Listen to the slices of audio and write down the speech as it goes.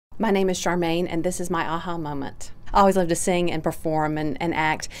My name is Charmain, and this is my aha moment. I always loved to sing and perform and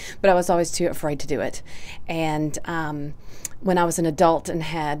act, but I was always too afraid to do it. And when I was an adult and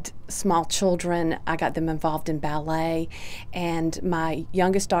had small children, I got them involved in ballet. And my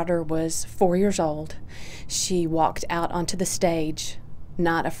youngest daughter was 4 years old. She walked out onto the stage,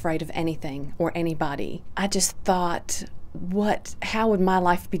 not afraid of anything or anybody. I just thought, how would my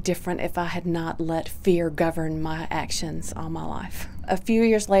life be different if I had not let fear govern my actions all my life? A few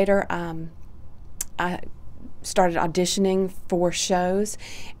years later, I started auditioning for shows,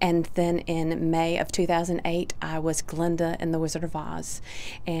 and then in May of 2008, I was Glinda in The Wizard of Oz,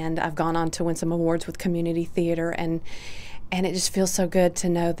 and I've gone on to win some awards with community theater, and it just feels so good to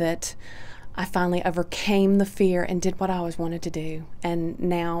know that I finally overcame the fear and did what I always wanted to do, and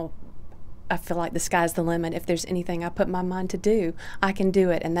now I feel like the sky's the limit. If there's anything I put my mind to do, I can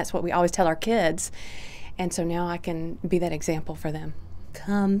do it, and that's what we always tell our kids, and so now I can be that example for them.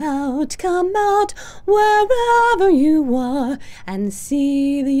 Come out, wherever you are, and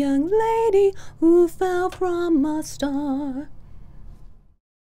see the young lady who fell from a star.